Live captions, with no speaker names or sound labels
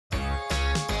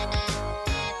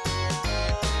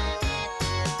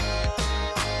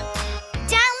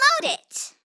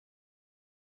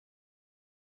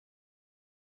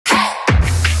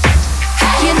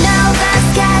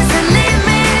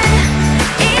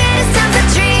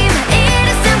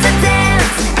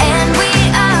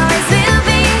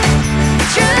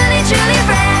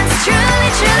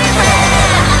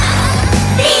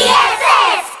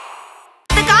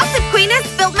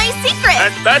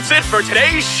for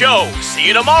today's show. See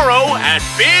you tomorrow at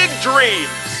Big Dreams.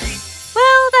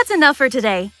 Well, that's enough for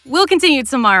today. We'll continue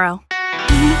tomorrow.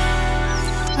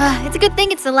 It's a good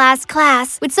thing it's the last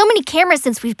class. With so many cameras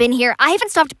since we've been here, I haven't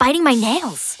stopped biting my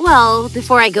nails. Well,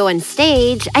 before I go on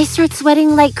stage, I start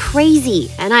sweating like crazy.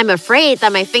 And I'm afraid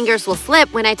that my fingers will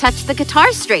slip when I touch the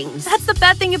guitar strings. That's the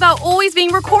bad thing about always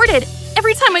being recorded.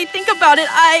 Every time I think about it,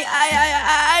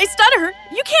 I stutter.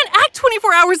 You can't act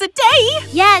 24 hours a day.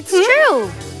 Yeah, it's true.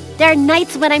 There are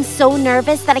nights when I'm so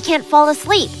nervous that I can't fall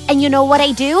asleep. And you know what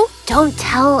I do? Don't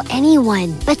tell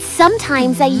anyone. But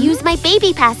sometimes I use my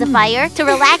baby pacifier to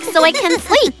relax so I can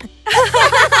sleep.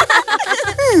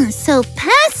 So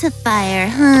pacifier,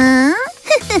 huh?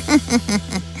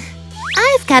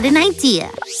 I've got an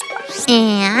idea.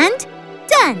 And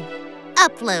done.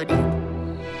 Uploaded.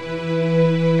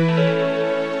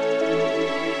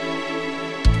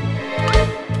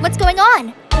 What's going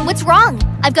on? What's wrong?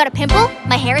 I've got a pimple?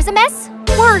 My hair is a mess?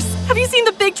 Worse, have you seen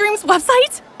the Big Dreams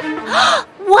website?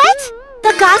 What?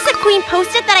 The Gossip Queen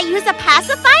posted that I use a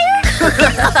pacifier?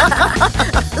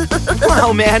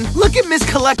 Wow, man, look at Miss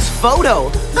Collect's photo.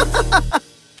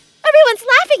 Everyone's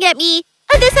laughing at me,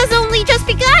 and this has only just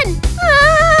begun.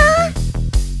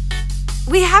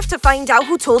 We have to find out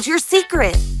who told your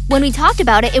secret. When we talked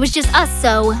about it, it was just us,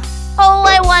 so... Oh,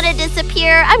 I want to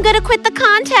disappear. I'm gonna quit the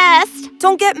contest.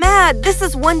 Don't get mad. This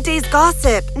is one day's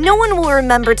gossip. No one will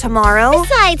remember tomorrow.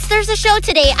 Besides, there's a show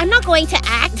today. I'm not going to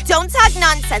act. Don't talk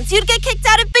nonsense. You'd get kicked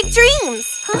out of Big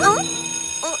Dreams.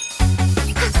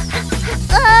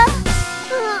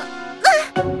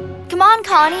 Come on,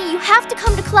 Coney. You have to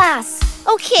come to class.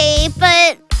 Okay,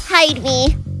 but hide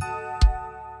me.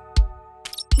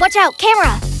 Watch out,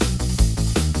 camera.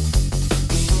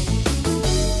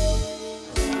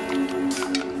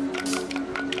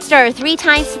 Stir 3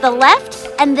 times to the left,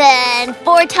 and then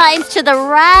 4 times to the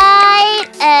right,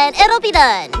 and it'll be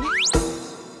done. Huh?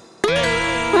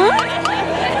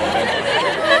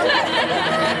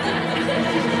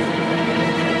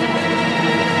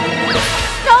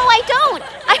 No, I don't.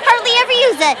 I hardly ever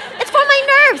use it. It's for my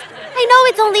nerves. I know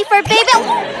it's only for baby.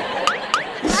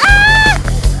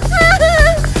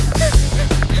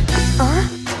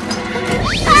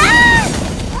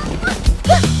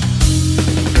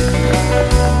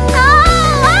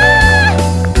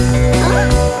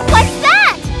 What's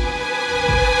that?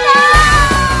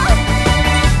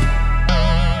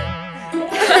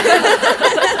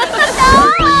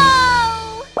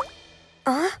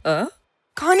 No!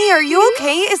 Coney, are you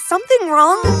okay? Is something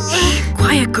wrong?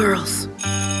 Quiet, girls.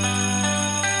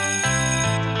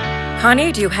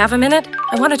 Coney, do you have a minute?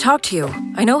 I want to talk to you.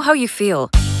 I know how you feel.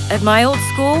 At my old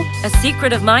school, a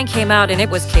secret of mine came out and it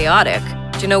was chaotic.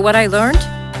 Do you know what I learned?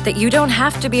 That you don't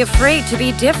have to be afraid to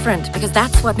be different because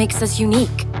that's what makes us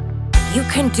unique. You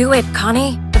can do it,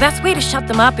 Coney. The best way to shut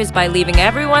them up is by leaving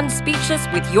everyone speechless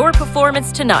with your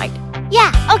performance tonight.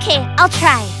 Yeah, okay, I'll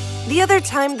try. The other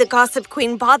time the Gossip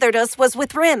Queen bothered us was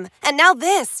with Rim, and now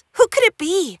this. Who could it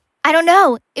be? I don't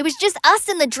know. It was just us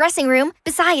in the dressing room.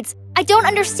 Besides, I don't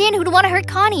understand who'd want to hurt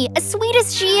Coney, as sweet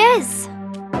as she is.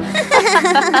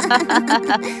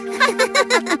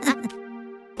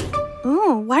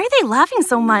 Ooh, why are they laughing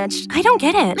so much? I don't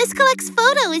get it. Miss Collect's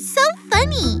photo is so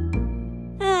funny.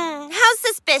 How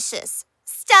suspicious.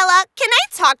 Stella, can I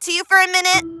talk to you for a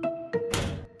minute?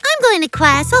 I'm going to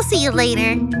class. I'll see you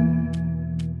later.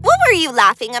 What were you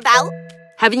laughing about?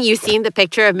 Haven't you seen the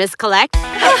picture of Miss Collect?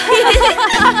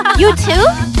 You too?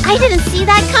 I didn't see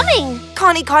that coming.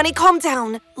 Coney, calm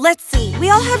down. Let's see. We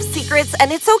all have secrets,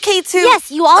 and it's okay to... Yes,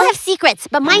 you all have secrets,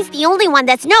 but mine's the only one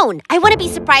that's known. I wouldn't be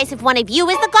surprised if one of you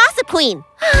is the Gossip Queen.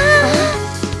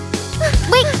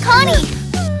 Wait, Coney!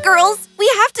 Girls, we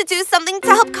have to do something to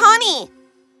help Coney.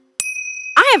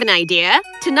 I have an idea.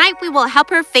 Tonight we will help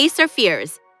her face her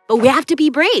fears. But we have to be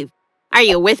brave. Are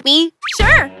you with me?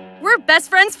 Sure! We're best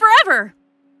friends forever!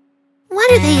 What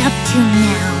are they up to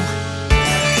now?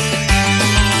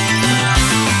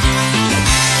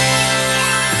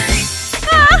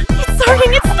 It's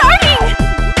starting! It's starting!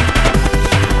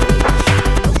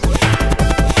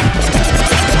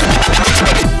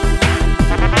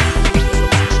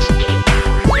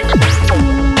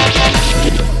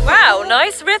 Wow,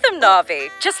 nice rhythm, Navi.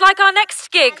 Just like our next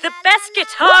gig, the best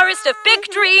guitarist of Big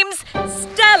Dreams,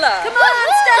 Stella. Come on,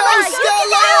 Stella! You can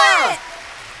do it!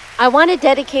 I want to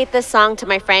dedicate this song to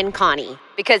my friend Coney,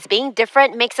 because being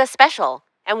different makes us special,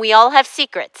 and we all have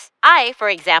secrets. I, for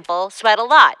example, sweat a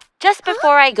lot, just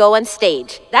before I go on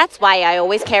stage. That's why I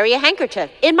always carry a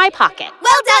handkerchief in my pocket.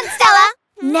 Well done, Stella!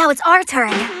 Now it's our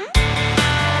turn.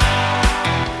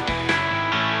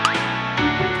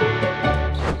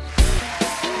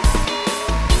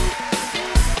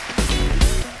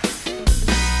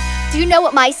 you know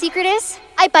what my secret is?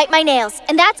 I bite my nails,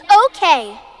 and that's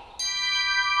okay.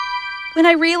 When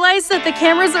I realize that the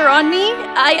cameras are on me,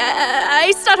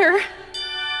 I stutter. When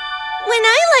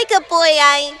I like a boy,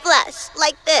 I blush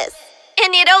like this.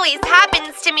 And it always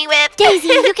happens to me with... Daisy,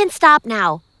 you can stop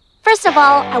now. First of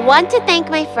all, I want to thank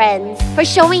my friends for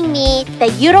showing me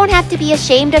that you don't have to be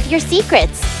ashamed of your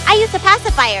secrets. I use a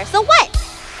pacifier, so what?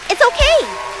 It's okay.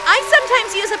 I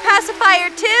sometimes use a pacifier,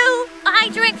 too. I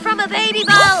drink from a baby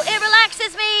bowl. It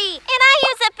relaxes me. And I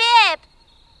use a bib.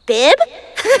 Bib?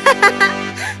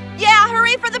 Yeah,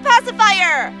 hurry for the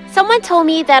pacifier. Someone told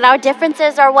me that our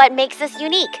differences are what makes us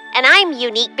unique. And I'm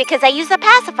unique because I use a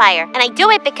pacifier. And I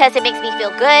do it because it makes me feel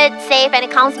good, safe, and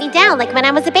it calms me down like when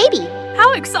I was a baby.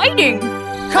 How exciting!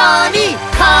 Coney!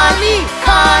 Coney!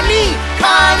 Coney!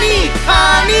 Coney!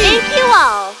 Coney! Thank you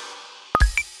all.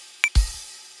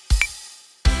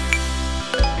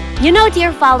 You know,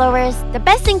 dear followers, the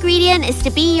best ingredient is to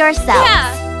be yourself.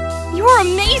 Yeah! You're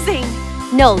amazing!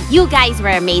 No, you guys were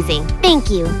amazing.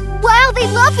 Thank you. Wow, they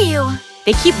love you.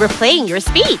 They keep replaying your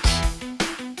speech.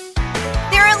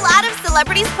 There are a lot of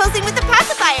celebrities posing with the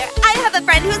pacifier. I have a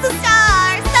friend who's a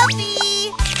star.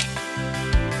 Selfie!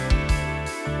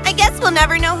 I guess we'll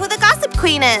never know who the gossip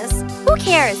queen is. Who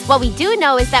cares? What we do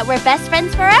know is that we're best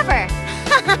friends forever.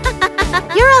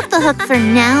 You're off the hook for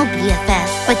now,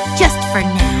 BFF, but just for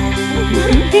now.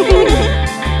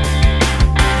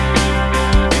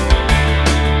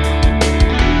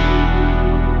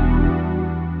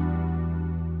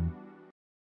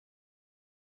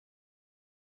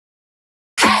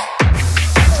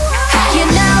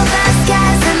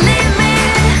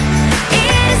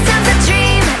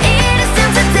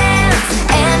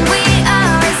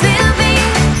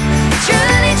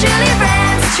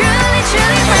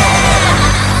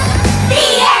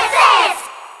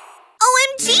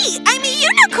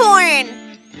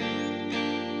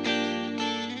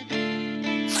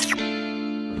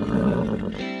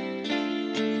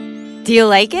 Do you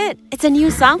like it? It's a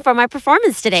new song for my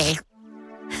performance today.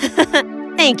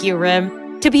 Thank you,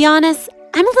 Rim. To be honest,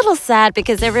 I'm a little sad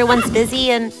because everyone's busy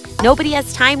and nobody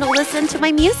has time to listen to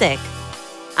my music.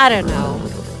 I don't know.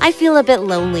 I feel a bit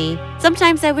lonely.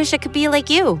 Sometimes I wish I could be like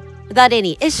you, without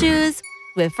any issues,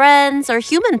 with friends, or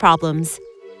human problems.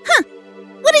 Huh.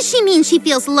 What does she mean she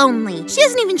feels lonely? She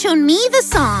hasn't even shown me the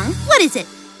song. What is it?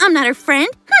 I'm not her friend?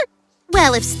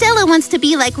 Well, if Stella wants to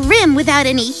be like Rim without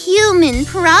any human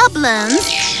problems,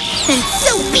 then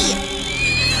so be it.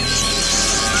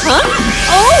 Huh?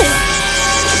 Oh!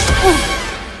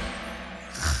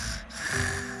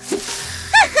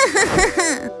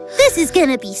 This is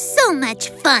gonna be so much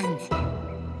fun.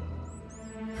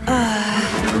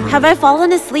 Have I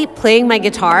fallen asleep playing my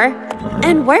guitar?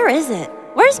 And where is it?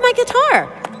 Where's my guitar?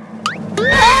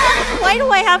 Why do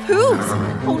I have hooves?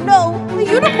 Oh no, a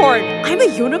unicorn! I'm a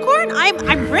unicorn? I'm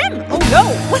Rim! Oh no,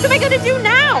 what am I gonna do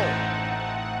now?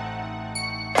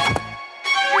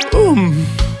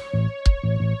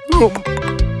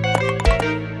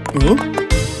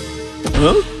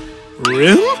 Huh?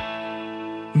 Rim?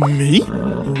 Me?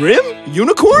 Rim?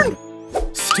 Unicorn?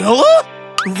 Stella?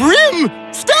 Rim!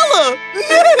 Stella!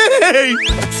 Nay!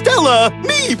 Stella,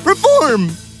 me, perform!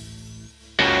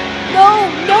 No!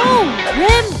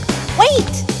 Rim!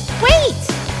 Wait!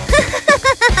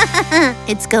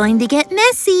 It's going to get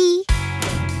messy.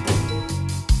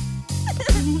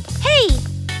 Hey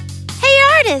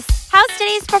artists! How's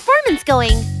today's performance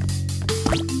going?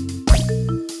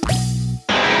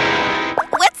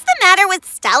 What's the matter with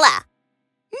Stella?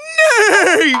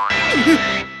 Nay!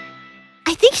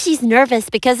 I think she's nervous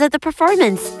because of the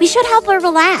performance. We should help her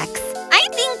relax. I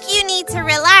think you need to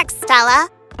relax, Stella.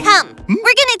 Come,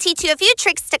 we're gonna teach you a few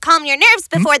tricks to calm your nerves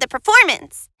before the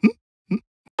performance.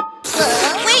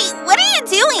 Wait, what are you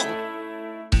doing?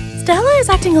 Stella is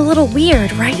acting a little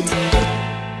weird, right?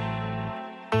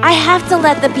 I have to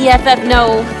let the BFF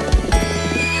know.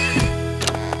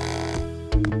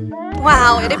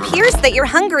 Wow, it appears that you're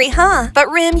hungry, huh? But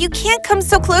Rim, you can't come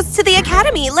so close to the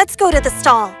academy. Let's go to the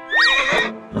stall.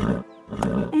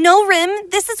 No, Rim,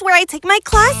 this is where I take my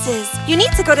classes. You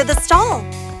need to go to the stall.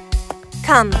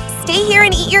 Come, stay here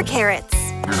and eat your carrots.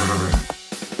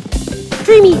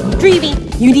 Dreamy,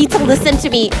 you need to listen to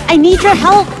me. I need your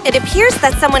help. It appears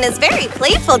that someone is very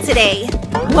playful today.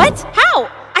 What? How?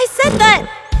 I said that.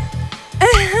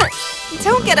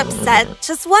 Don't get upset.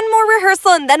 Just one more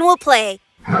rehearsal and then we'll play.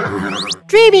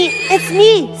 Dreamy, it's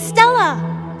me, Stella.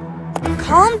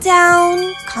 Calm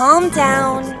down, calm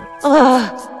down.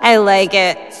 Ugh, I like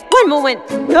it. One moment.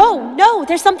 No,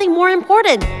 there's something more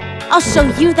important. I'll show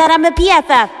you that I'm a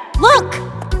BFF. Look!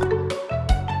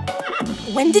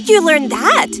 When did you learn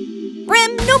that?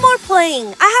 Rim, no more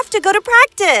playing. I have to go to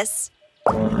practice.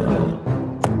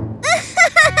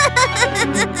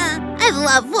 I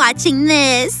love watching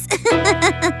this.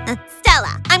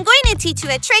 Stella, I'm going to teach you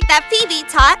a trick that Phoebe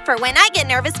taught for when I get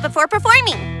nervous before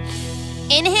performing.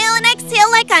 Inhale and exhale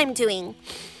like I'm doing.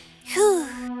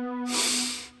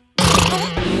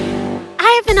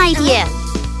 I have an idea.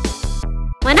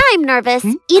 When I'm nervous,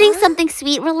 eating something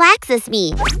sweet relaxes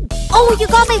me. Oh, you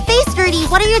got my face dirty.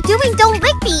 What are you doing? Don't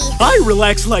lick me. I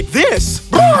relax like this.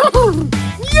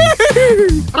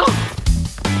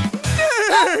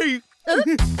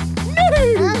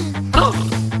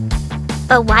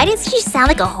 But why does she sound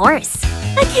like a horse?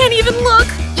 I can't even look.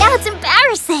 Yeah, it's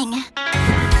embarrassing.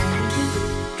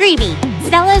 Dreamy,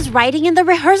 Stella's writing in the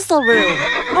rehearsal room.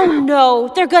 Oh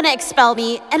no, they're gonna expel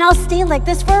me, and I'll stay like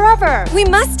this forever. We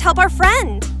must help our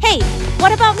friend. Hey,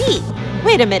 what about me?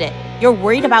 Wait a minute, you're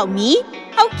worried about me?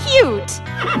 How cute!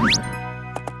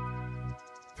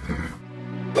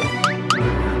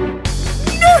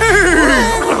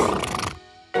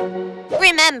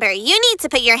 Remember, you need to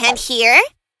put your hand here,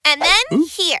 and then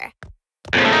here.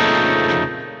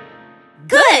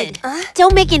 Good!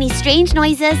 Don't make any strange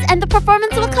noises, and the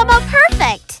performance will come out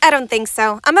perfect. I don't think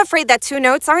so. I'm afraid that 2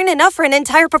 notes aren't enough for an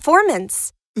entire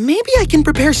performance. Maybe I can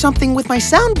prepare something with my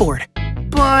soundboard.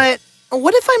 But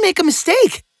what if I make a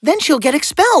mistake? Then she'll get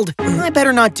expelled. I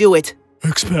better not do it.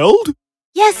 Expelled?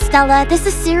 Yes, Stella, this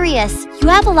is serious. You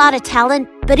have a lot of talent,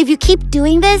 but if you keep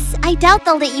doing this, I doubt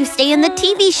they'll let you stay in the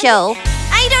TV show.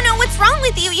 I don't know what's wrong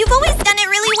with you. You've always done it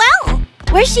really well.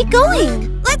 Where's she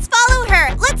going? Let's follow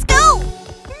her. Let's go.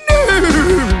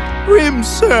 Rim's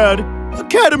sad.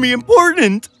 Academy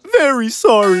important. Very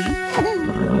sorry.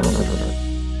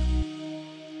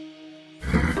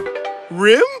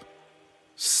 Rim?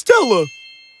 Stella.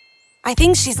 I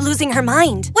think she's losing her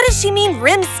mind. What does she mean,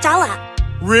 Rim Stella?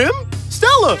 Rim?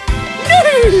 Stella.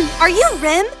 Are you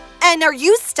Rim? And are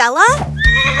you Stella?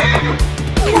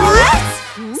 What?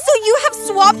 So you have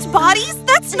swapped bodies?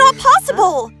 That's not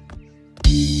possible.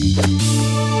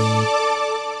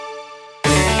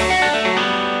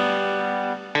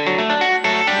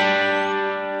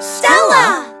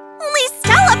 Stella! Only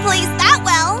Stella plays that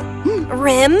well.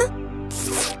 Rim?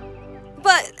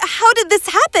 But how did this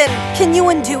happen? Can you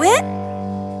undo it?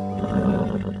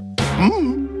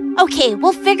 Okay,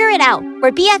 we'll figure it out.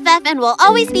 We're BFF and we'll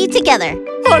always be together.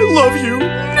 I love you.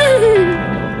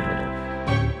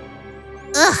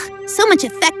 Ugh, so much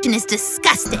affection is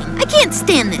disgusting. I can't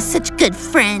stand this, such good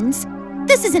friends.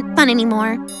 This isn't fun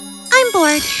anymore. I'm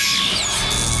bored.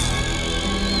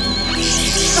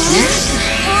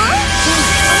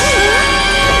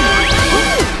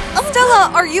 Stella,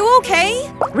 are you okay?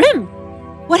 Rim,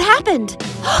 what happened?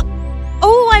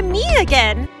 Oh, I'm me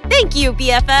again. Thank you,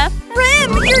 BFF.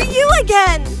 Rim, you're you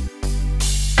again.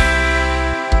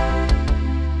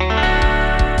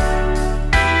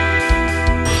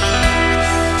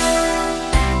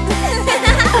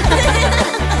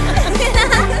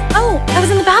 Oh, I was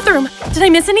in the bathroom. Did I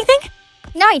miss anything?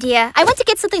 No idea. I went to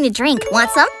get something to drink. Want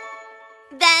some?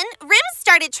 Then Rim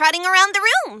started trotting around the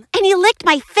room. And he licked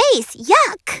my face.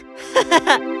 Yuck.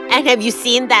 And have you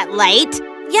seen that light?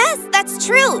 Yes, that's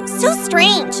true. So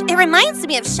strange. It reminds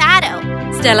me of Shadow.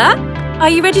 Stella, are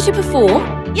you ready to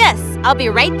perform? Yes, I'll be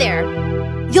right there.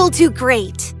 You'll do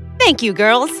great. Thank you,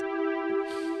 girls.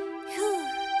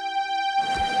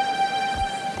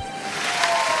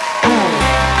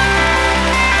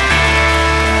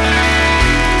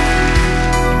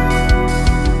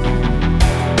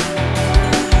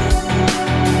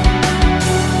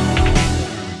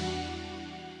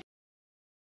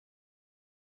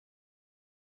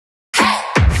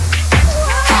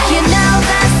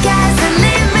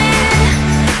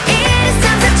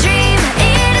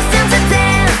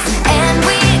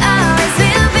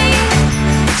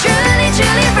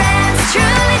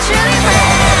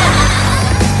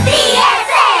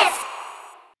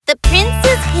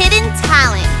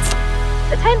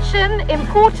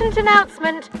 Important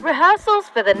announcement. Rehearsals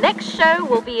for the next show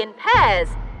will be in pairs.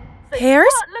 So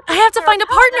Pairs? I have to find a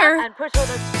partner. And put on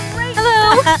a great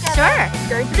Hello. Sure. It's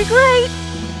going to be great.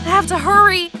 I have to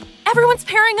hurry. Everyone's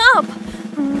pairing up.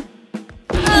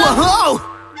 Whoa!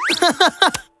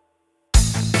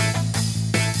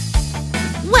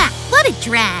 Wow, what a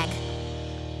drag.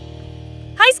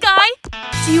 Hi, Sky.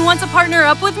 Do you want to partner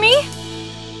up with me?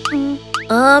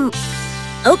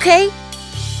 Okay.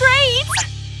 Great.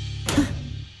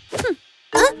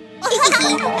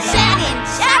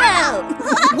 Shadow!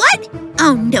 What?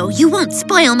 Oh no, you won't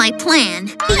spoil my plan.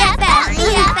 BFF!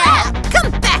 BFF!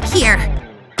 Come back here.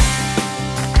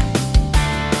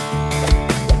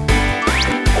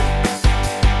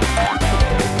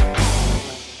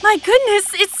 My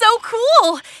goodness, it's so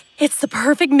cool! It's the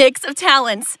perfect mix of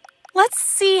talents. Let's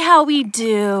see how we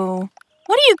do.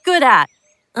 What are you good at?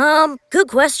 Good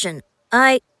question.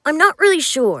 I'm not really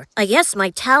sure. I guess my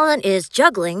talent is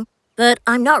juggling, but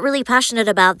I'm not really passionate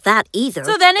about that either.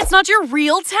 So then it's not your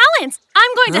real talent.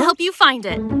 I'm going to help you find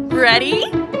it. Ready?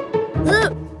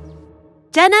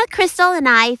 Jenna, Kristal, and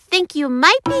I think you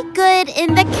might be good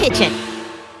in the kitchen.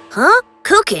 Huh?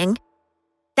 Cooking?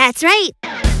 That's right.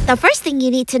 The first thing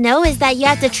you need to know is that you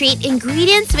have to treat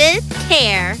ingredients with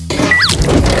care.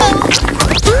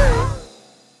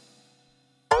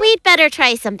 We'd better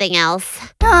try something else.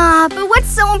 But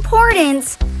what's so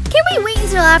important? Can we wait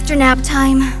until after nap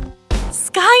time?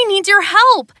 Sky needs your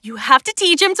help. You have to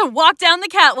teach him to walk down the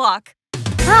catwalk.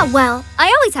 Oh, well, I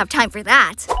always have time for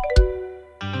that.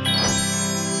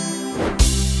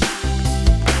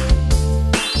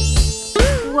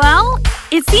 Well,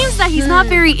 it seems that he's not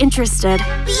very interested.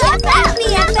 BFF!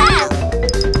 BFF!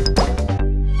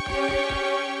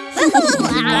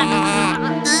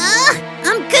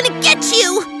 I'm gonna get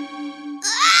you!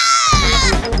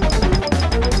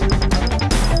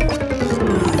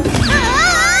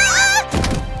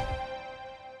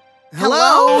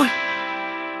 Hello?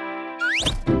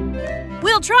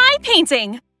 We'll try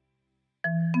painting.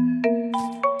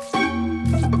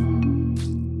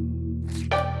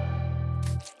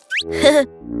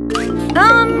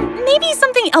 Maybe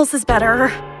something else is better.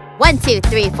 1, 2,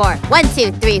 3, 4. 1,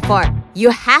 2, 3, 4. You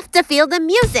have to feel the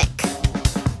music.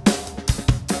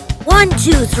 1,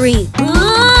 2, 3.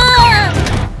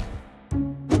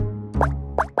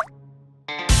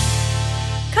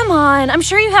 Come on, I'm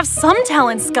sure you have some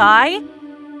talent, Sky.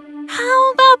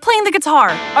 How about playing the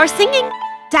guitar? Or singing,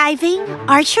 diving,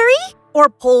 archery, or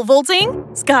pole vaulting,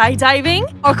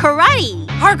 skydiving, or karate.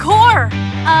 Parkour.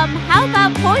 How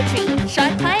about poetry,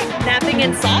 shot put, Napping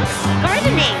in socks,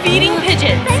 gardening, feeding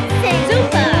pigeons,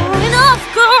 Zumba. Enough,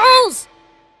 girls!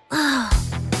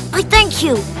 I thank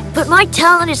you, but my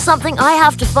talent is something I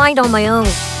have to find on my own.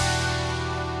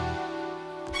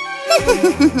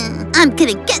 I'm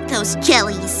gonna get those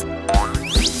jellies.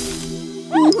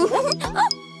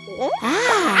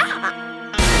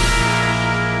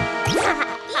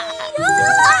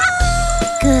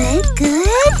 Good,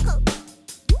 good.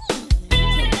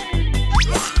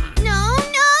 No,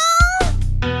 no!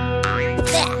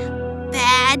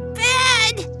 Bad,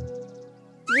 bad!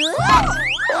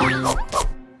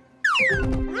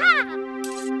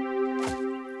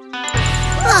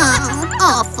 Oh,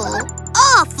 awful,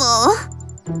 awful!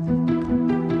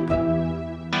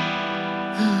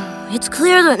 It's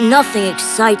clear that nothing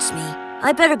excites me.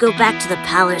 I better go back to the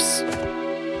palace.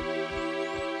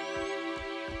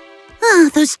 Oh,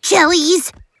 those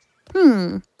jellies!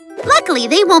 Luckily,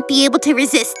 they won't be able to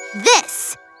resist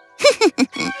this.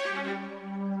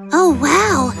 Oh,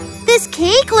 wow! This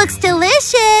cake looks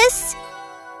delicious!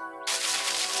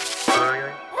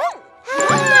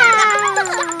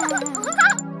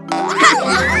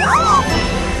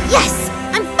 Yes!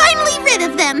 I'm finally rid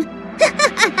of them!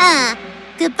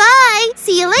 Goodbye!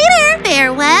 See you later!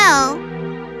 Farewell!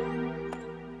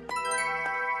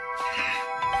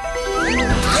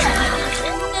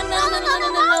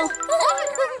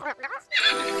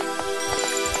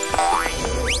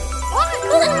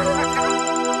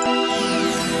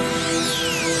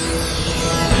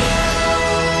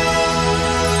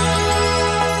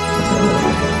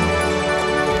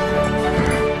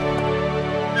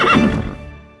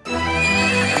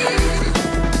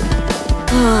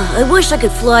 I wish I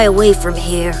could fly away from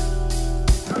here.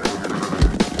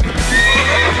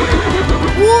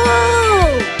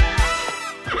 Whoa!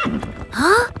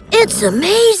 Huh? It's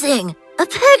amazing! A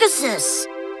Pegasus!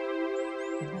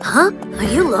 Huh? Are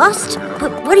you lost?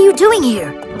 But what are you doing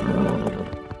here?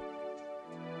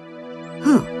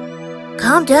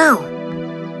 Calm down.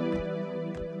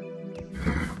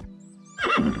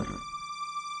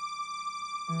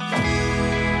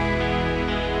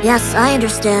 Yes, I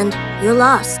understand. You're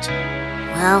lost.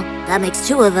 Well, that makes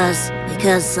two of us,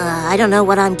 because I don't know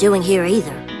what I'm doing here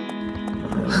either.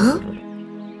 Huh?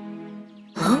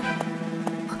 Huh?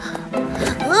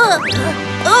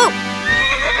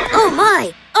 Oh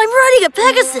my! I'm riding a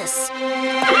Pegasus!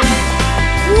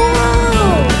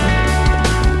 Whoa!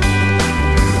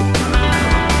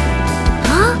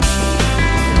 Huh?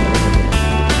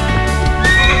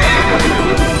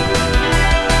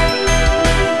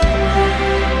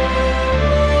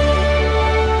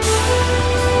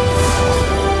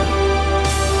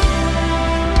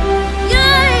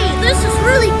 Yay! This is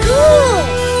really cool!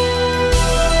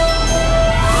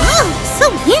 Oh, so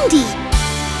windy!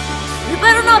 You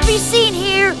better not be seen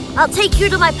here! I'll take you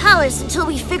to my palace until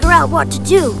we figure out what to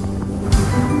do.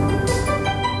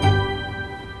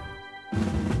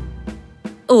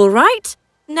 All right.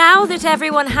 Now that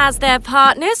everyone has their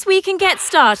partners, we can get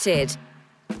started.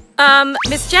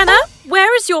 Miss Jenna,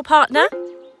 where is your partner?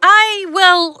 I'm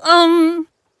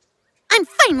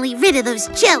finally rid of those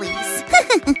jellies.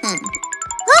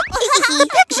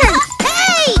 Picture!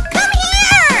 Hey, come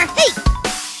here! Hey!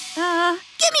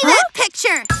 Give me that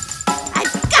picture!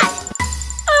 I've got it!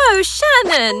 Oh,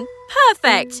 Shannon!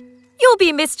 Perfect! You'll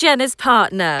be Miss Jenna's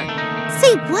partner.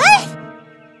 Say what?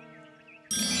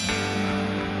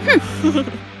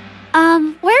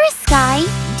 Where is Sky?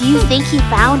 Do you think he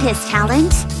found his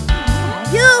talent?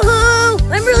 Yoo-hoo!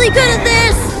 I'm really good at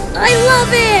this! I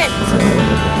love it!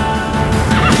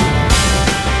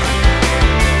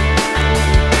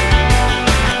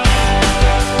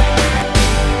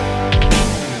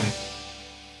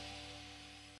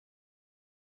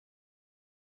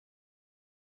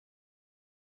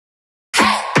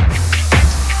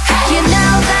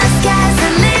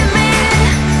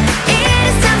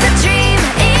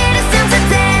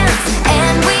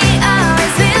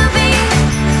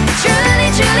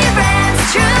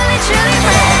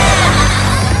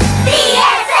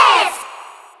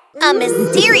 A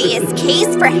mysterious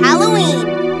case for Halloween.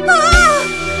 Ah!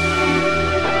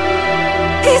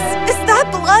 Is that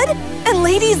blood? And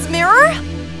Lady's mirror?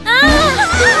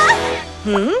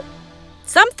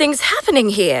 Something's happening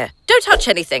here. Don't touch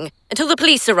anything until the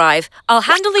police arrive. I'll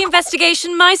handle the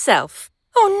investigation myself.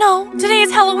 Oh no, today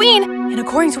is Halloween, and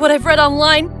according to what I've read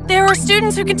online, there are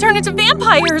students who can turn into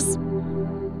vampires.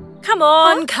 Come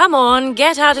on, come on,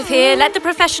 get out of here. Let the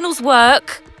professionals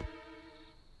work.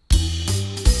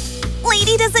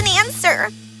 Lady doesn't answer.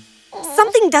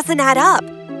 Something doesn't add up.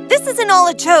 This isn't all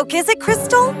a joke, is it,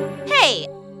 Kristal? Hey,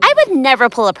 I would never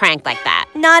pull a prank like that.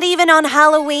 Not even on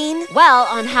Halloween? Well,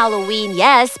 on Halloween,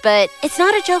 yes, but it's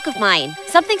not a joke of mine.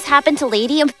 Something's happened to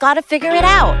Lady and we've got to figure it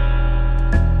out.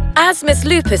 As Miss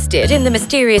Lupus did in the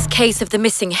mysterious case of the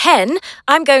missing hen,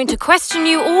 I'm going to question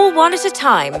you all one at a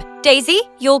time. Daisy,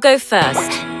 you'll go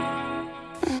first.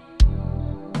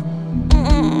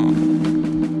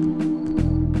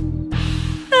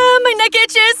 My neck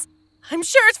itches. I'm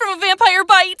sure it's from a vampire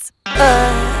bite.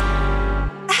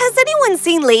 Has anyone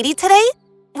seen Lady today?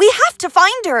 We have to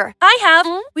find her. I have.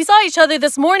 We saw each other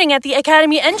this morning at the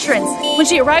academy entrance when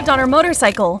she arrived on her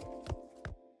motorcycle.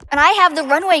 And I have the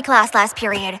runway class last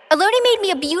period. Elodie made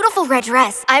me a beautiful red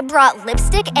dress. I brought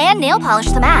lipstick and nail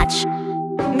polish to match.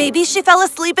 Maybe she fell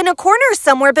asleep in a corner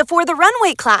somewhere before the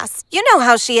runway class. You know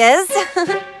how she is.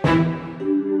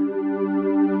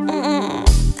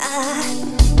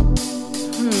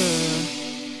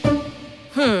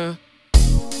 When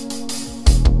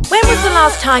was the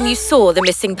last time you saw the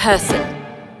missing person?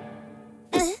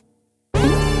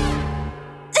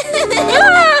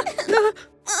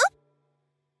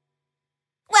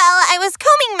 Well, I was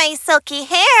combing my silky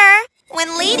hair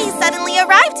when Lady suddenly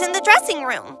arrived in the dressing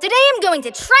room. Today I'm going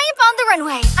to triumph on the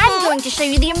runway. I'm going to show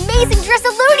you the amazing dress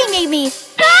Elodie made me.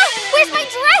 Ah! Where's my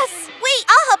dress? Wait,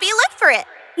 I'll help you look for it.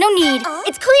 No need.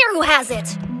 It's clear who has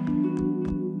it.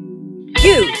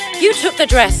 You took the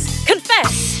dress.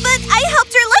 Confess. But I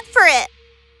helped her look for it.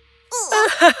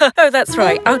 Oh, that's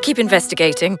right. I'll keep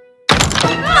investigating.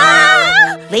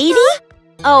 Lady?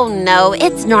 Oh no,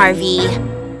 it's Narvi.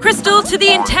 Kristal, to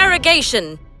the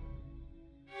interrogation.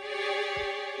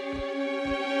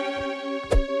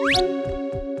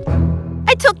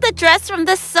 I took the dress from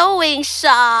the sewing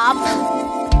shop.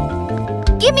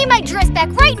 Give me my dress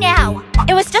back right now.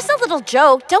 It was just a little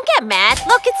joke. Don't get mad.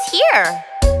 Look, it's here.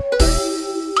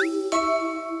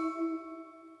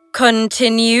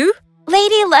 Continue.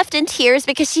 Lady left in tears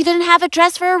because she didn't have a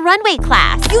dress for her runway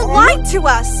class. You lied to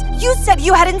us! You said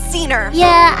you hadn't seen her!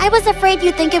 Yeah, I was afraid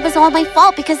you'd think it was all my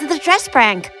fault because of the dress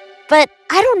prank. But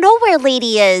I don't know where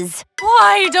Lady is.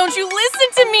 Why don't you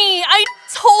listen to me? I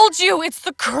told you it's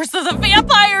the curse of the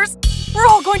vampires. We're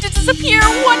all going to disappear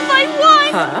one by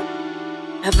one. Huh?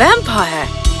 A vampire?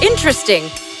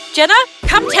 Interesting. Jenna,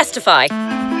 come testify.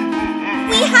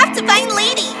 We have to find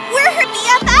Lady. We're her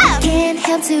BFF. Can't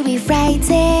help to be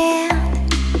frightened.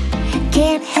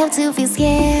 Can't help to feel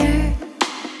scared.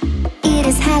 It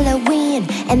is Halloween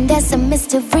and there's a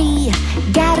mystery.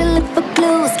 Gotta look for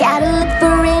clues, gotta look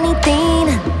for anything.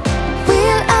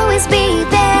 We'll always be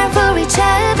there for each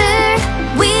other.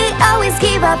 We always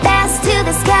give our best to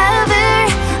discover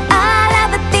all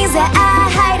of the things that are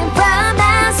hiding from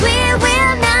us. We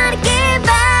will not give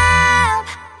up.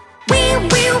 We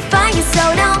will find you,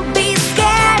 so don't be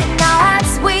scared. In our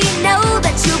hearts we know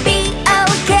that you'll be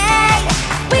okay.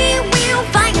 We will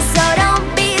find you, so don't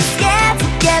be scared.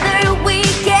 Together we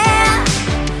can,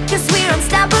 'cause we're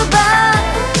unstoppable.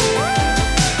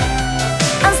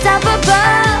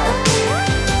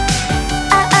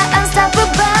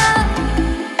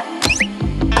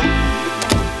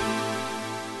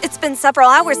 several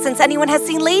hours since anyone has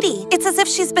seen Lady. It's as if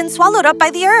she's been swallowed up by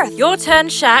the earth. Your turn,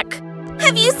 Shaq.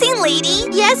 Have you seen Lady?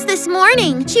 Yes, this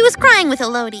morning. She was crying with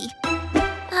Elodie.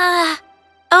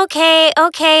 Okay,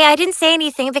 I didn't say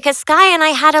anything because Sky and I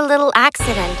had a little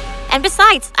accident. And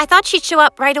besides, I thought she'd show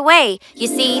up right away. You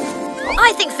see,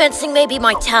 I think fencing may be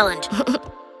my talent.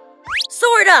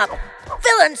 Sword up!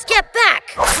 Villains, get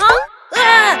back! Huh?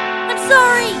 I'm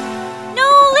sorry!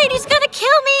 no, Lady's gonna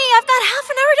kill me. I've got half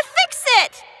an hour to fix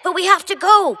it. But we have to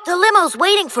go. The limo's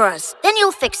waiting for us. Then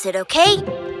you'll fix it, okay?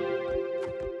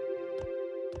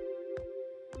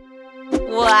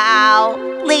 Wow,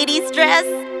 Lady's dress.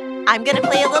 I'm gonna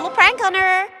play a little prank on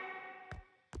her.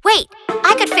 Wait,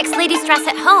 I could fix Lady's dress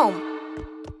at home.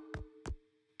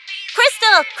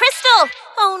 Kristal!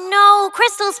 Oh no,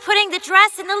 Kristal's putting the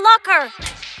dress in the locker.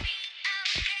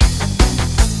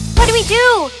 What do we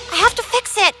do? I have to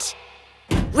fix it.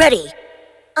 Ready.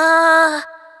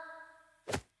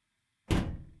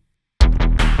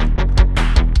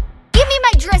 Give me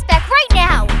my dress back right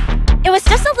now! It was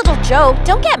just a little joke.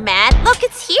 Don't get mad. Look,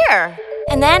 it's here.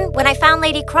 And then, when I found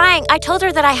Lady crying, I told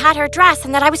her that I had her dress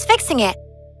and that I was fixing it.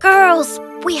 Girls,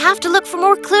 we have to look for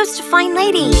more clues to find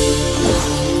Lady.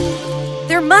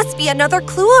 There must be another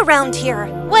clue around here.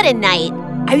 What a night.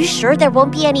 Are you sure there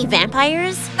won't be any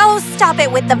vampires? Oh, stop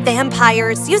it with the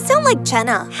vampires. You sound like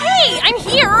Jenna. Hey, I'm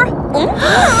here!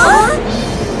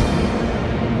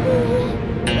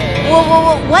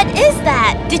 Whoa, what is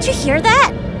that? Did you hear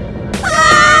that?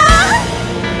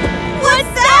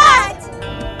 What's that?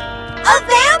 A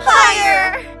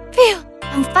vampire! Phew,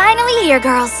 I'm finally here,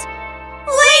 girls.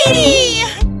 Lady!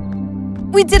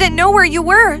 We didn't know where you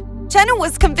were. Jenna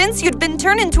was convinced you'd been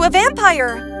turned into a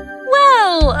vampire.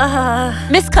 Well,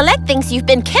 Miss Colette thinks you've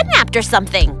been kidnapped or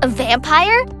something. A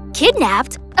vampire?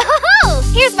 Kidnapped? Oh,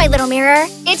 here's my little mirror.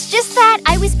 It's just that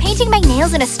I was painting my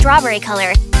nails in a strawberry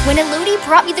color when Elodie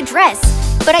brought me the dress,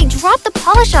 but I dropped the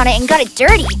polish on it and got it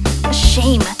dirty. A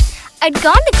shame. I'd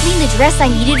gone to clean the dress I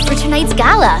needed for tonight's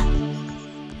gala.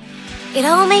 It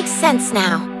all makes sense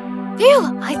now.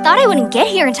 Phew, I thought I wouldn't get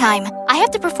here in time. I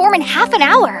have to perform in half an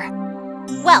hour.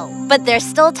 Well, but there's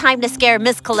still time to scare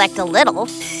Miss Colette a little.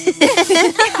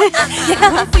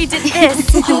 Yeah, if we did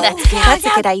this. That's a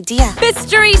good idea.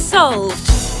 Mystery solved.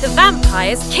 The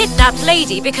vampires kidnapped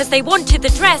Lady because they wanted the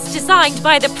dress designed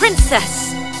by the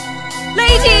princess.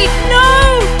 Lady,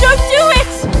 no! Don't do it!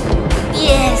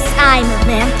 Yes, I'm a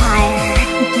vampire.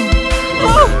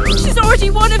 Oh, she's already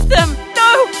one of them.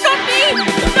 No, not me!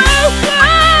 No!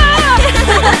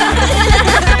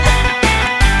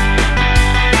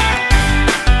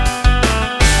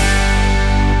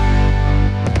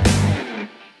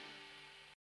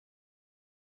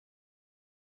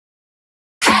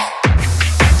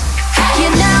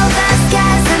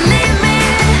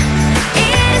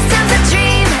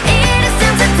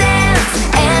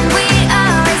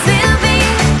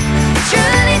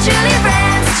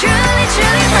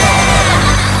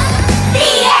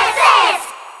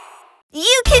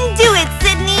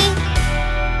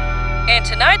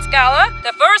 Tonight's gala,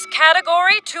 the first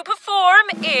category to perform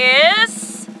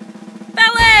is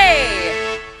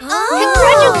ballet.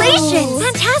 Congratulations!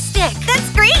 Fantastic! That's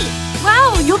great!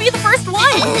 Wow, you'll be the first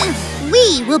one!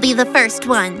 We will be the first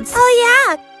ones. Oh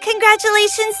yeah!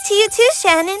 Congratulations to you too,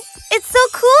 Shannon. It's so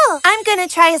cool! I'm gonna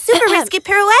try a super risky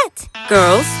pirouette.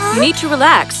 Girls, you need to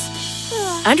relax.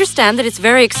 I understand that it's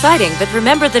very exciting, but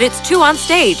remember that it's two on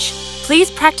stage. Please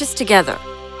practice together.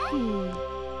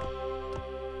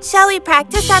 Shall we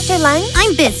practice after lunch?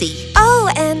 I'm busy. Oh,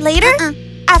 and later?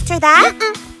 After that?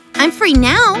 I'm free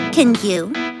now. Can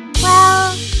you?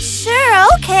 Well, sure,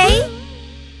 okay.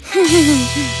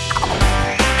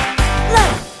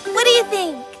 Look, what do you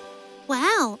think?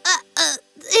 Wow.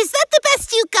 Is that the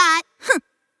best you got?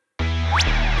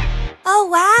 Oh,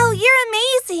 wow, you're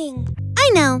amazing. I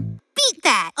know. Beat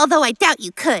that. Although I doubt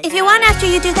you could. If you want after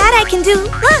you do that, I can do...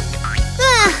 Look!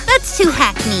 That's too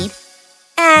hackneyed.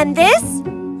 And this?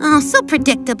 Oh, so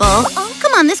predictable. Oh,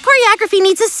 come on, this choreography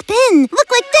needs a spin. Look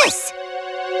like this.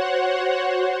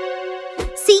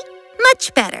 See?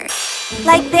 Much better.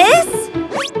 Like this?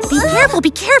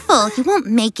 Be careful. You won't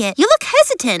make it. You look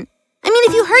hesitant. I mean,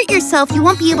 if you hurt yourself, you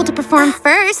won't be able to perform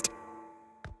first.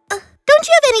 Don't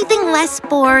you have anything less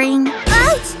boring?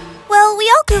 Ouch! Well, we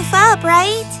all goof up,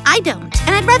 right? I don't.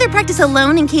 And I'd rather practice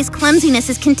alone in case clumsiness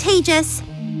is contagious.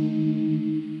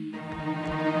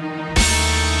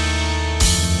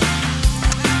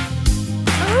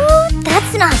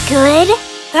 That's not good.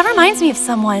 That reminds me of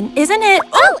someone, isn't it?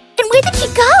 Oh, and where did she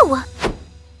go?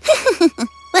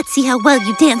 Let's see how well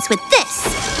you dance with this.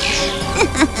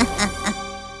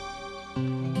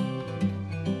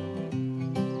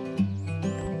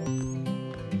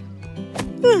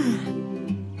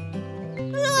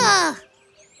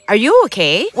 Are you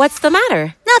okay? What's the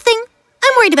matter? Nothing.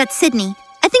 I'm worried about Sydney.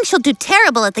 I think she'll do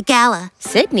terrible at the gala.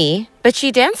 Sydney? But she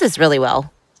dances really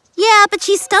well. Yeah, but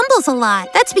she stumbles a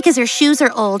lot. That's because her shoes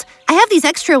are old. I have these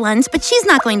extra ones, but she's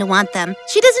not going to want them.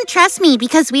 She doesn't trust me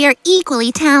because we are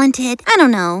equally talented. I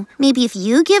don't know. Maybe if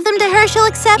you give them to her, she'll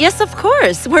accept? Yes, of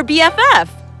course. We're BFF.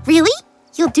 Really?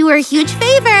 You'll do her a huge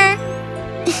favor.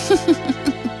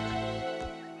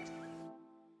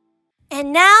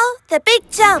 And now, the big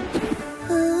jump.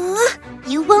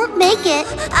 You won't make it.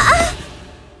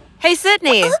 Hey,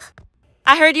 Sydney.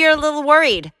 I heard you're a little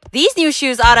worried. These new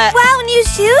shoes oughta... Wow, new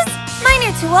shoes? Mine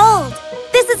are too old.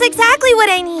 This is exactly what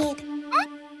I need.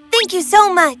 Thank you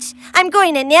so much. I'm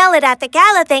going to nail it at the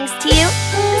gala thanks to you.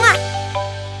 Mwah.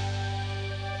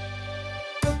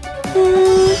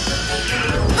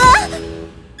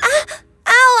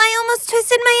 Ow, I almost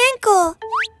twisted my ankle.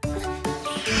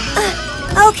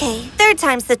 Okay, third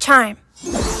time's the charm.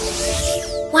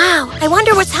 Wow, I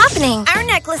wonder what's happening. Our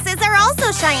necklaces are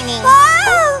also shining.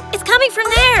 Wow! It's coming from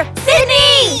there!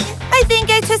 Sydney! I think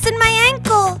I twisted my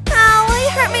ankle. Ow,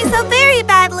 it hurt me so very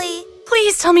badly.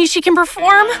 Please tell me she can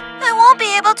perform. I won't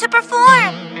be able to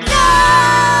perform.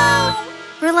 No!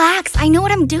 Relax, I know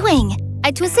what I'm doing.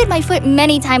 I twisted my foot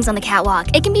many times on the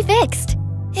catwalk. It can be fixed.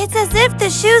 It's as if the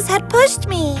shoes had pushed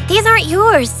me. These aren't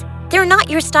yours. They're not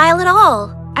your style at all.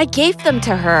 I gave them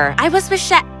to her. I was with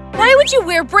Why would you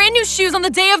wear brand new shoes on the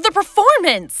day of the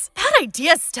performance? Bad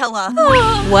idea, Stella.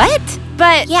 What?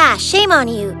 But... Yeah, shame on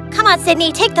you. Come on,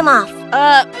 Sydney, take them off.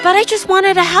 But I just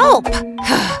wanted to help.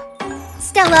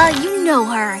 Stella, you know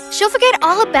her. She'll forget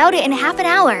all about it in half an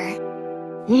hour.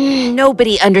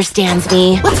 Nobody understands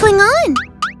me. What's going on?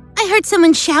 I heard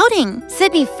someone shouting.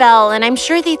 Sydney fell, and I'm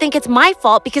sure they think it's my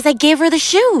fault because I gave her the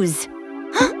shoes.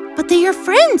 But they're your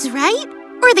friends, right?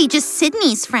 Or are they just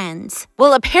Sydney's friends?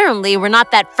 Well, apparently we're not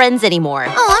that friends anymore.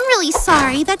 Oh, I'm really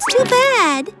sorry. That's too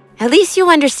bad. At least you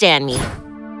understand me.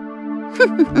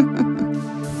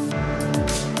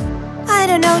 I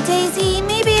don't know, Daisy.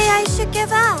 Maybe I should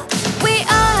give up. We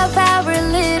all have our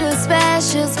little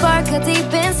special sparkle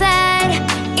deep inside.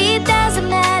 It doesn't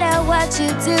matter what you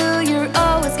do, you're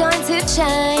always going to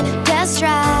shine. Just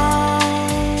try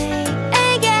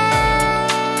again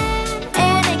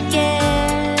and again.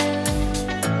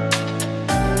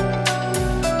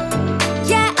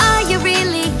 Yeah, all you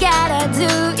really gotta do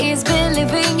is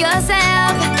believe in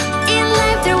yourself. In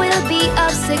life there will be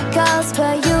obstacles,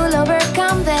 but you'll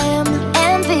overcome them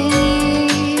and be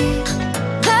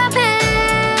the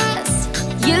best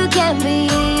you can be.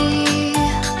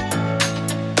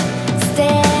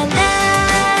 Stand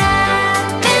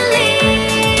up and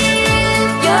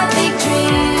live your big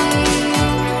dream.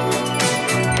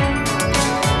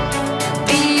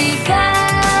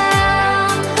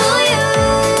 Become who you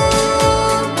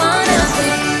wanna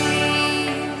be.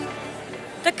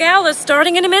 The gala's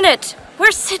starting in a minute.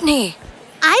 Where's Sydney?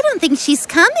 I don't think she's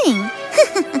coming.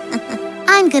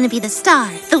 I'm gonna be the star,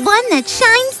 the one that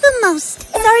shines the most.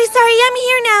 Sorry, I'm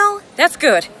here now. That's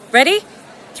good. Ready?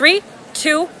 3,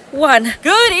 2, 1.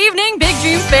 Good evening, Big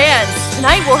Dream fans.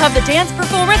 Tonight we'll have the dance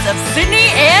performance of Sydney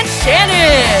and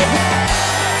Shannon.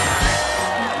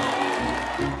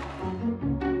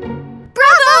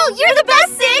 Bravo! You're the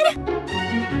best, Sid!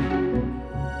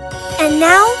 And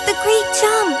now, the great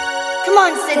jump. Come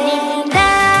on, Sydney. Stand up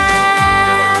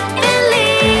and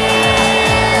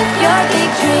live your big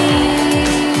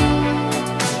dream.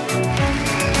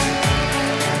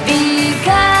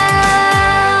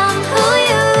 Become who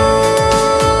you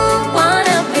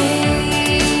wanna be.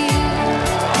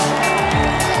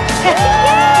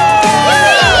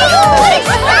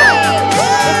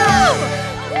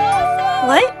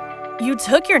 What? You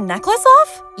took your necklace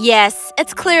off? Yes,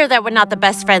 it's clear that we're not the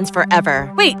best friends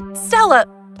forever. Wait, Stella,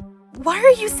 why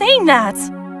are you saying that?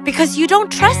 Because you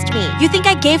don't trust me. You think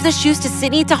I gave the shoes to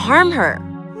Sydney to harm her.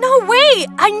 No way!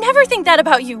 I never think that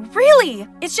about you, really.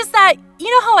 It's just that, you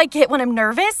know how I get when I'm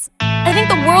nervous? I think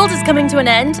the world is coming to an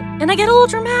end, and I get a little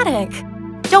dramatic.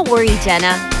 Don't worry,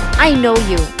 Jenna. I know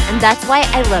you, and that's why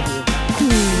I love you.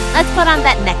 Let's put on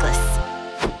that necklace.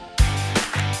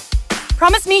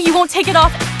 Promise me you won't take it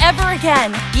off ever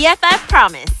again. BFF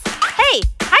promise. Hey,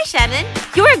 hi, Shannon.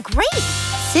 You were great.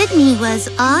 Sydney was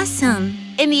awesome.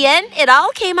 In the end, it all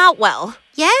came out well.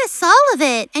 Yes, all of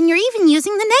it. And you're even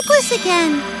using the necklace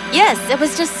again. Yes, it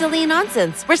was just silly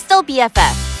nonsense. We're still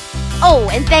BFF. Oh,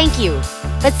 and thank you.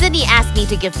 But Sydney asked me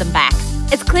to give them back.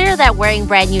 It's clear that wearing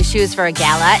brand new shoes for a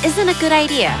gala isn't a good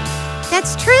idea.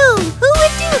 That's true. Who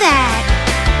would do that?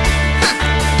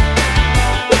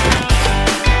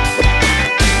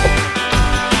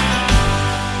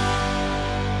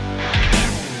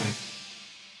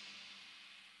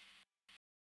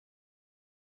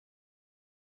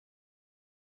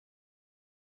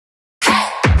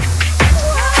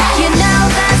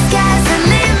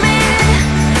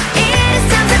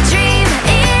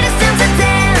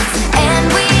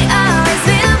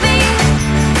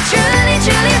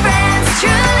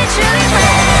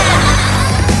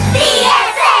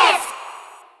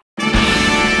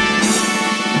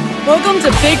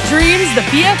 Big Dreams, the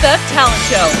BFF talent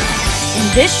show.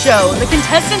 In this show, the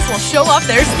contestants will show off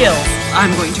their skills.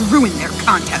 I'm going to ruin their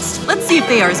contest. Let's see if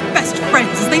they are as best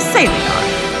friends as they say they are.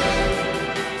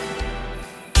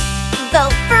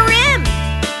 Vote for Rim!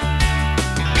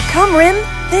 Come, Rim,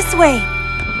 this way.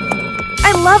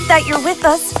 I love that you're with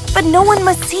us, but no one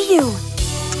must see you.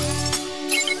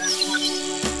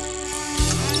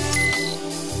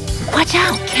 Watch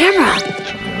out, camera!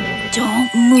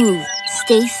 Don't move.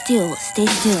 Stay still, stay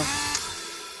still.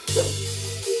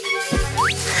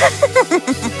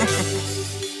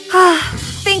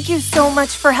 Thank you so much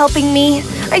for helping me.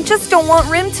 I just don't want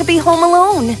Rim to be home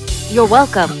alone. You're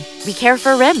welcome. We care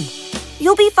for Rim.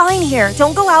 You'll be fine here.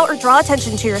 Don't go out or draw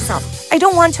attention to yourself. I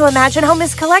don't want to imagine how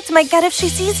Miss Collect might get if she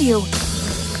sees you.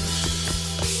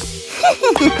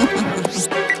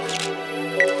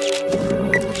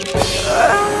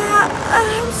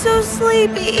 I'm so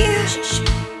sleepy.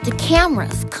 The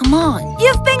cameras, come on.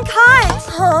 You've been caught!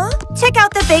 Huh? Check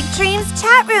out the Big Dreams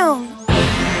chat room.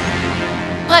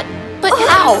 But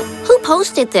how? Who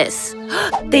posted this?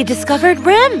 They discovered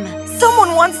Rim.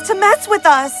 Someone wants to mess with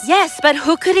us. Yes, but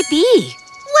who could it be?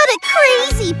 What a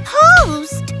crazy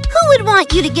post! Who would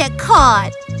want you to get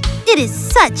caught? It is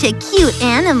such a cute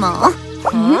animal.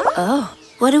 Huh? Oh,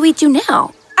 what do we do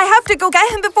now? I have to go get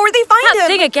him before they find him. That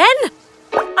thing again?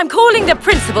 I'm calling the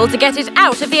principal to get it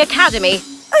out of the academy.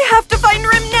 I have to find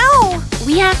Rim now.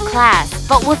 We have class,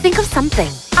 but we'll think of something.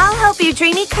 I'll help you,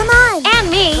 Dreamy. Come on. And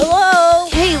me. Hello.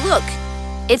 Hey, look.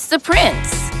 It's the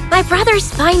prince. My brother's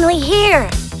finally here.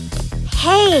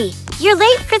 Hey, you're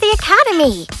late for the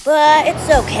academy. But it's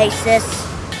okay, sis.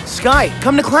 Sky,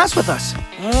 come to class with us.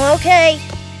 Okay.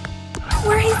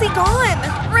 Where has he gone?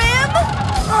 Rim?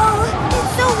 Oh,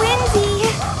 it's so windy.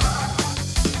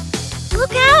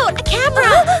 Look out, a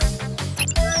camera.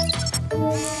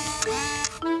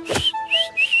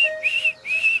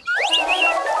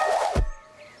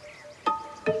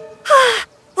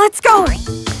 Let's go. Rim!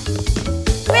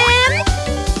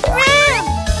 Rim!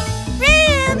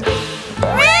 Rim!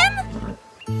 Rim!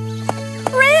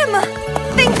 Rim!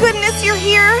 Thank goodness you're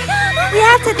here. We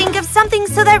have to think of something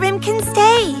so that Rim can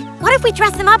stay. What if we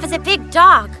dress him up as a big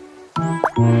dog?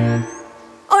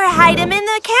 Or hide him in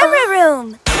the camera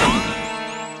room.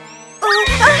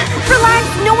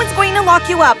 Relax, no one's going to lock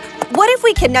you up. What if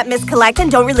we kidnap Miss Collect and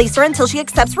don't release her until she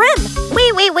accepts Rim?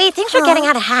 Wait, things are getting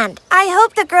out of hand. I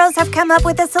hope the girls have come up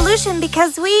with a solution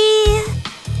because we...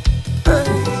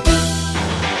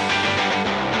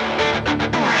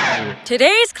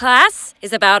 Today's class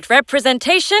is about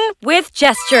representation with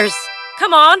gestures.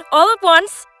 Come on, all at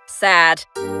once. Sad.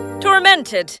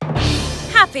 Tormented.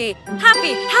 Happy,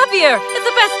 happier. It's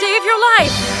the best day of your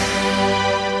life.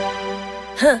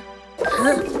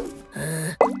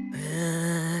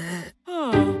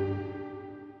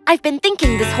 I've been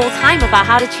thinking this whole time about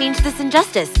how to change this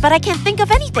injustice, but I can't think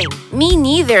of anything. Me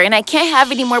neither, and I can't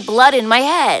have any more blood in my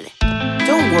head.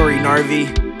 Don't worry, Narvi.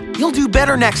 You'll do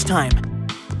better next time.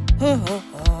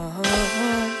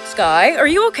 Sky, are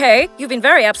you okay? You've been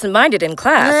very absent-minded in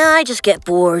class. I just get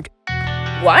bored.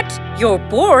 What? You're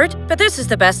bored? But this is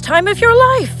the best time of your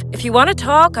life. If you want to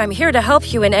talk, I'm here to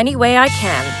help you in any way I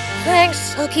can.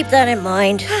 Thanks, I'll keep that in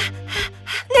mind.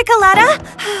 Nicoletta,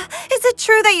 is it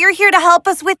true that you're here to help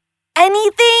us with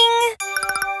anything?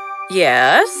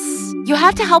 Yes? You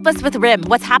have to help us with Rim.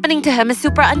 What's happening to him is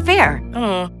super unfair.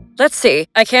 Let's see.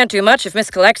 I can't do much if Miss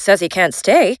Collect says he can't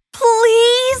stay.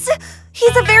 Please?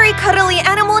 He's a very cuddly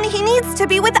animal and he needs to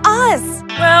be with us.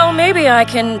 Well, maybe I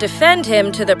can defend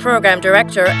him to the program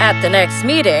director at the next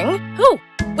meeting.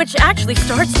 Which actually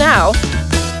starts now.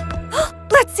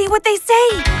 Let's see what they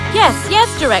say.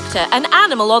 Yes, director. An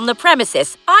animal on the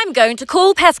premises. I'm going to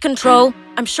call pest control.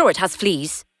 I'm sure it has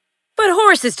fleas. But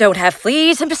horses don't have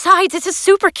fleas, and besides, it's a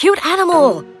super cute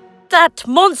animal. That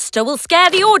monster will scare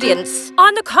the audience.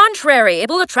 On the contrary, it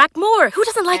will attract more. Who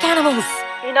doesn't like animals?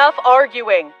 Enough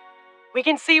arguing. We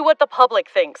can see what the public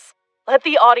thinks. Let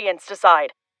the audience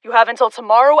decide. You have until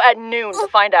tomorrow at noon to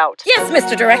find out. Yes,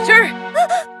 Mr. Director.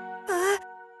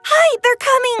 Hi, they're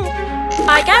coming.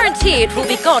 I guarantee it will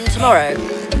be gone tomorrow.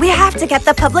 We have to get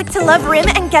the public to love Rim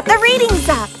and get the ratings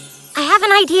up. I have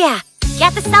an idea.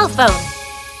 Get the cell phone.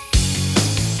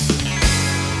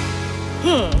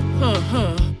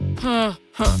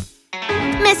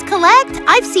 Miss Collect,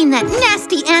 I've seen that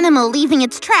nasty animal leaving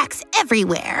its tracks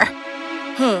everywhere.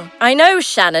 I know,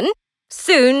 Shannon.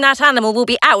 Soon that animal will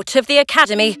be out of the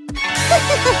academy.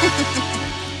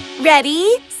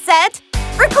 Ready, set,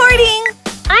 recording.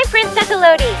 I'm Princess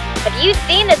Elodie. Have you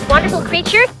seen this wonderful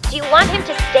creature? Do you want him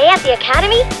to stay at the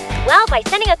academy? Well, by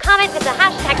sending a comment with the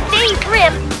hashtag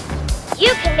SaveRim,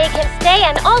 You can make him stay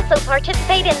and also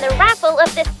participate in the raffle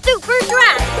of this super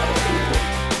dress.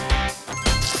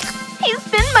 He's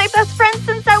been my best friend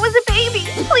since I was a baby.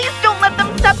 Please don't let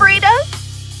them separate us.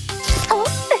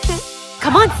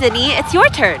 Come on, Sydney, it's your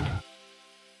turn.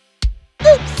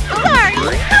 Oops, sorry.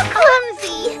 How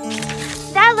clumsy.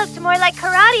 That looked more like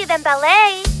karate than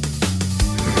ballet.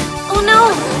 Oh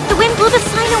no! The wind blew the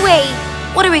sign away!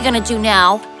 What are we gonna do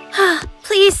now?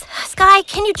 Please, Sky,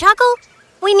 can you juggle?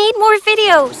 We need more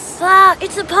videos.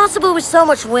 It's impossible with so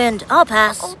much wind. I'll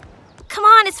pass. Oh, come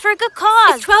on, it's for a good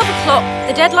cause. It's 12 o'clock.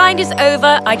 The deadline is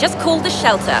over. I just called the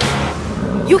shelter.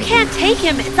 You can't take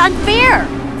him. It's unfair.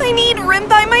 I need Rim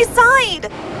by my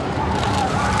side.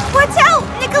 Watch out!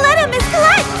 Nicoletta, Miss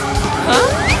Colette! Huh?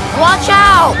 Watch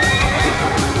out!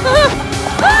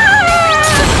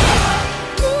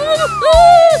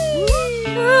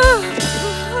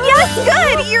 Yes,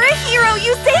 good! You're a hero!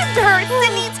 You saved her!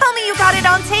 Sydney, tell me you got it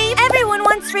on tape! Everyone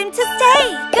wants Rim to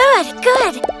stay!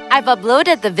 Good. I've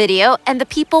uploaded the video, and the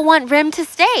people want Rim to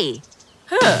stay.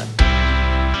 Huh.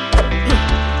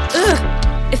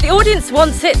 If the audience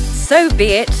wants it, so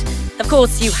be it. Of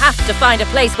course, you have to find a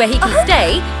place where he can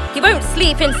stay. He won't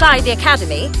sleep inside the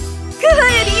academy.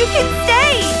 Good! You can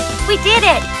stay! We did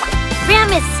it!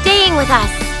 Rim is staying with us.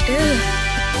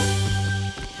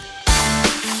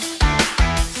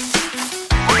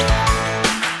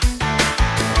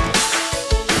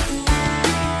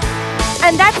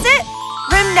 And that's it!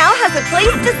 Rim now has a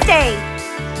place to stay!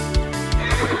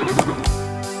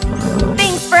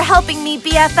 Thanks for helping me,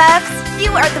 BFFs!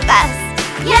 You are the best!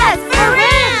 Yes, for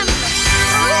Rim!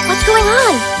 What's going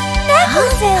on?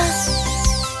 Necklaces!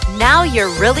 Now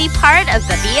you're really part of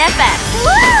the BFF.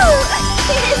 Woo!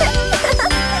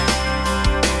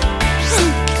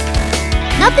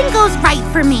 Nothing goes right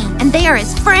for me, and they are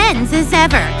as friends as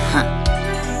ever.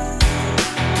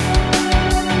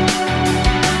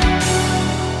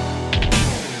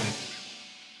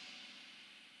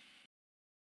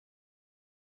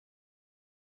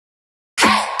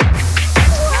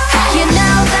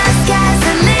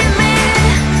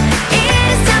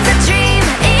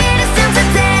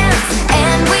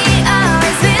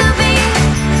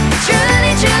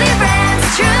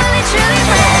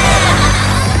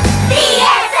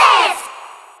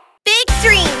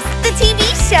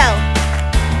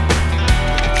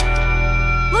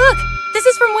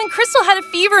 Kristal had a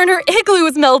fever and her igloo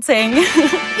was melting.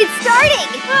 It's starting!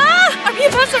 Our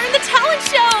BFFs are in the talent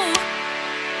show!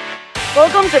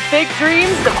 Welcome to Big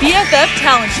Dreams, the BFF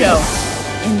talent show.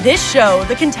 In this show,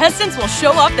 the contestants will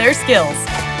show off their skills.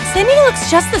 Sydney looks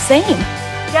just the same.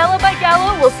 Gala by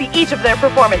gala, we'll see each of their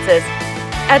performances.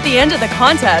 At the end of the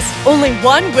contest, only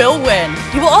one will win.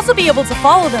 You will also be able to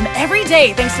follow them every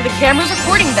day thanks to the cameras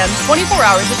recording them 24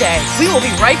 hours a day. We will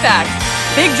be right back.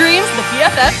 Big Dreams, the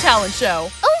BFF talent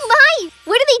show. Oh my!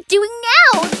 What are they doing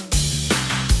now?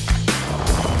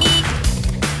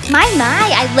 My,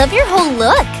 I love your whole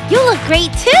look. You look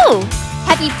great too.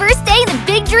 Happy first day in the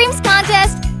Big Dreams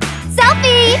contest.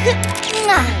 Selfie!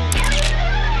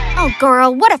 Oh,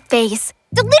 girl, what a face.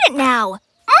 Delete it now.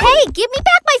 Hey, give me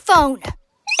back my phone.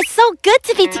 It's so good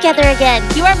to be together again.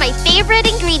 You are my favorite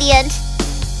ingredient.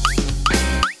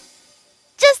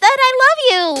 Just that I love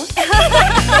you.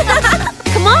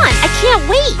 Come on, I can't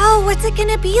wait. Oh, what's it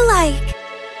gonna be like?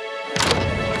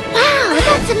 Wow,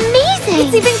 that's amazing.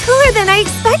 It's even cooler than I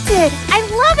expected. I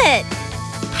love it.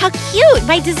 How cute.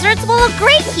 My desserts will look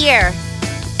great here.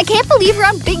 I can't believe we're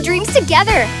on Big Dreams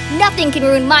together. Nothing can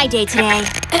ruin my day today.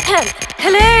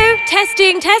 Hello?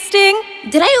 Testing.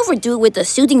 Did I overdo it with the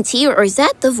soothing tea, or is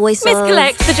that the voice Miss of...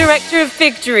 Collect, the director of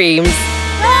Big Dreams.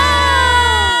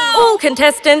 All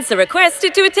contestants are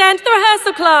requested to attend the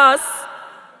rehearsal class.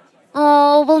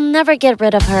 Oh, we'll never get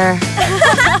rid of her.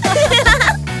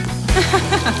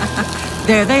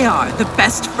 There they are, the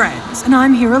best friends, and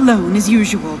I'm here alone as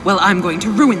usual. Well, I'm going to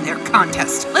ruin their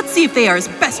contest. Let's see if they are as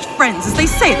best friends as they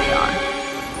say they are.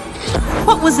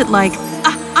 What was it like?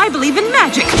 I believe in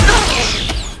magic.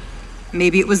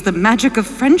 Maybe it was the magic of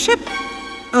friendship?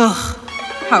 Ugh,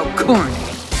 how corny.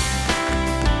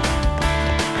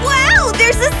 Wow,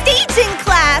 there's a staging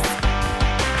class!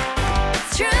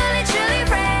 Truly, truly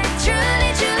friends,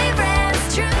 truly, truly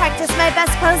friends, truly. Practice my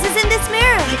best poses in this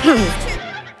mirror.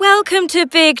 Welcome to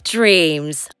Big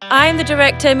Dreams. I'm the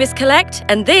director, Miss Collect,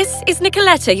 and this is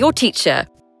Nicoletta, your teacher.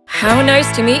 How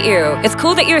nice to meet you. It's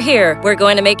cool that you're here. We're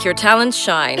going to make your talents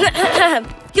shine.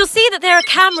 You'll see that there are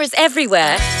cameras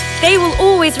everywhere. They will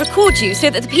always record you so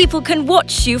that the people can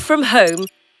watch you from home.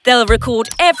 They'll record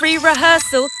every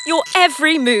rehearsal, your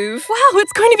every move. Wow,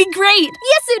 it's going to be great.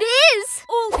 Yes, it is.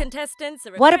 All contestants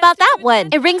are... What about that one?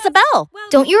 It rings a bell.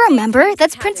 Don't you remember?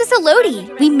 That's Princess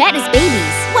Elodie. We met as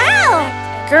babies.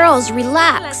 Wow! Girls,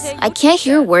 relax. I can't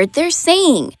hear a word they're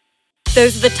saying.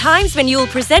 Those are the times when you'll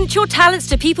present your talents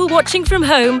to people watching from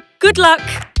home. Good luck.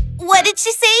 What did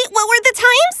she say? What were the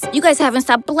times? You guys haven't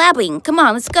stopped blabbing. Come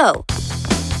on, let's go.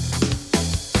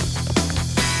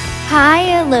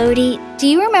 Hi, Elodie. Do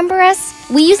you remember us?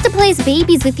 We used to play as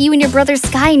babies with you and your brother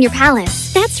Sky in your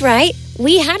palace. That's right.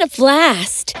 We had a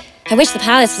blast. I wish the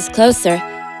palace was closer.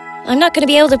 I'm not going to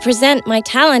be able to present my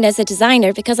talent as a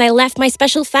designer because I left my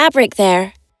special fabric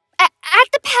there. At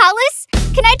the palace?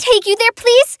 Can I take you there,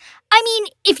 please? I mean,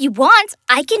 if you want,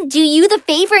 I can do you the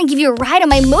favor and give you a ride on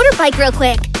my motorbike real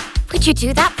quick. Would you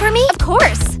do that for me? Of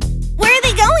course. Where are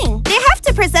they going? They have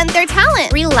to present their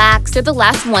talent. Relax, they're the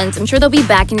last ones. I'm sure they'll be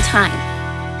back in time.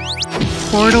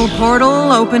 Portal,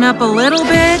 portal, open up a little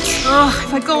bit. Oh,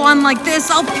 if I go on like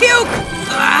this, I'll puke.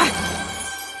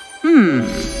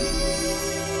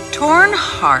 Torn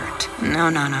heart.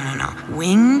 No.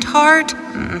 Winged heart.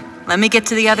 Let me get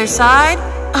to the other side.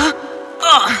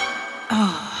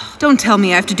 Don't tell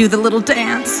me I have to do the little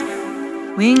dance.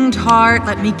 Winged heart,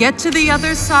 let me get to the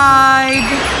other side.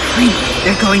 Dreamy,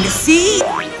 they're going to see.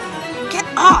 Get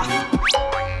off.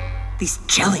 These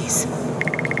jellies.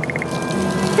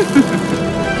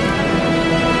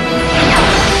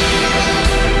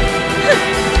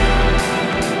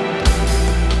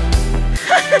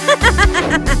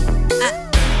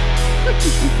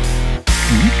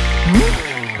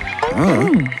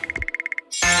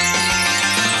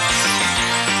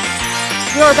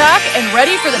 You're back and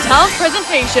ready for the talent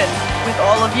presentation. With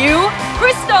all of you,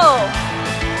 Kristal!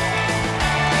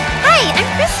 Hi, I'm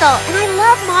Kristal, and I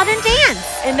love modern dance.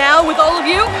 And now with all of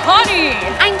you, Coney!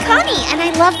 I'm Coney, and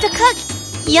I love to cook.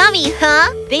 Yummy,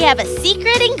 huh? They have a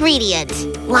secret ingredient.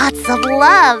 Lots of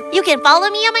love. You can follow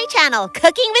me on my channel,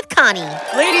 Cooking with Coney.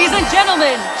 Ladies and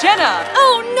gentlemen, Jenna!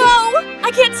 Oh no!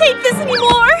 I can't take this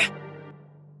anymore!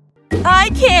 I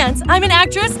can't. I'm an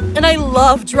actress, and I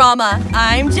love drama.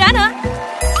 I'm Jenna.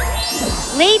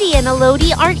 Lady and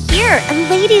Elodie aren't here, and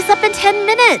Lady's up in 10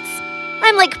 minutes.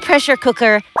 I'm like pressure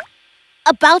cooker,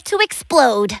 about to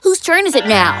explode. Whose turn is it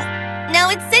now? No,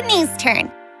 it's Sydney's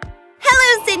turn.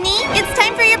 Hello, Sydney. It's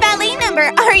time for your ballet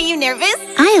number. Are you nervous?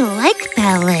 I like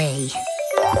ballet.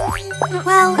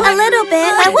 Well, a little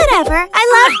bit, but whatever. I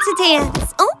love to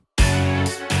dance. Oh.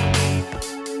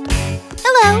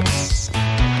 Hello.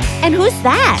 And who's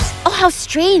that? Oh, how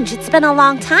strange. It's been a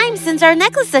long time since our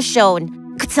necklace has shown.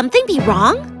 Could something be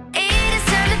wrong? It is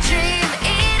time to dream.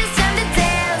 It is time to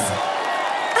dance.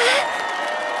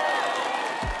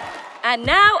 And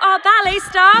now our ballet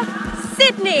star,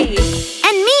 Sydney.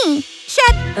 And me,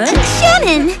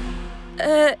 Shannon.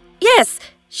 Yes,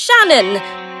 Shannon.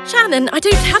 Shannon, I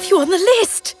don't have you on the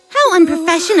list. How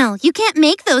unprofessional. You can't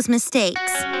make those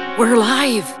mistakes. We're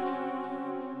live.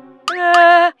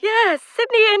 Yes,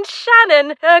 Sydney and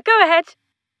Shannon. Go ahead.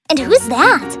 And who's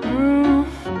that?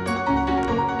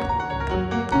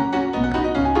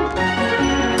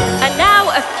 And now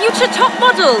a future top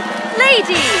model,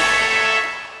 Lady.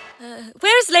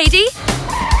 Where's Lady?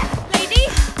 Lady?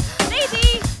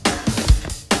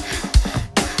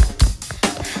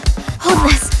 Hold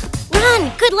this.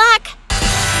 Run. Good luck.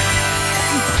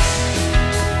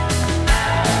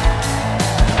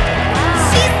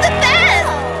 She's the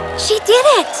best. She did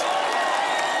it.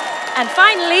 And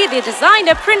finally, the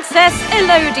designer princess,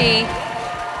 Elodie.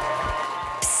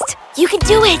 Psst. You can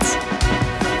do it.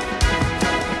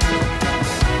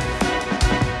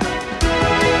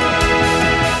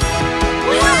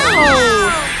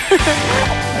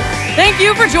 Thank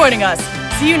you for joining us.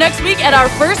 See you next week at our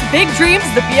first Big Dreams,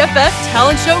 the BFF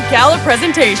Talent Show Gala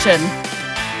presentation.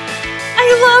 I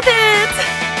love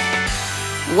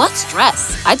it! What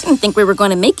stress? I didn't think we were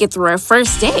going to make it through our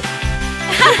first day.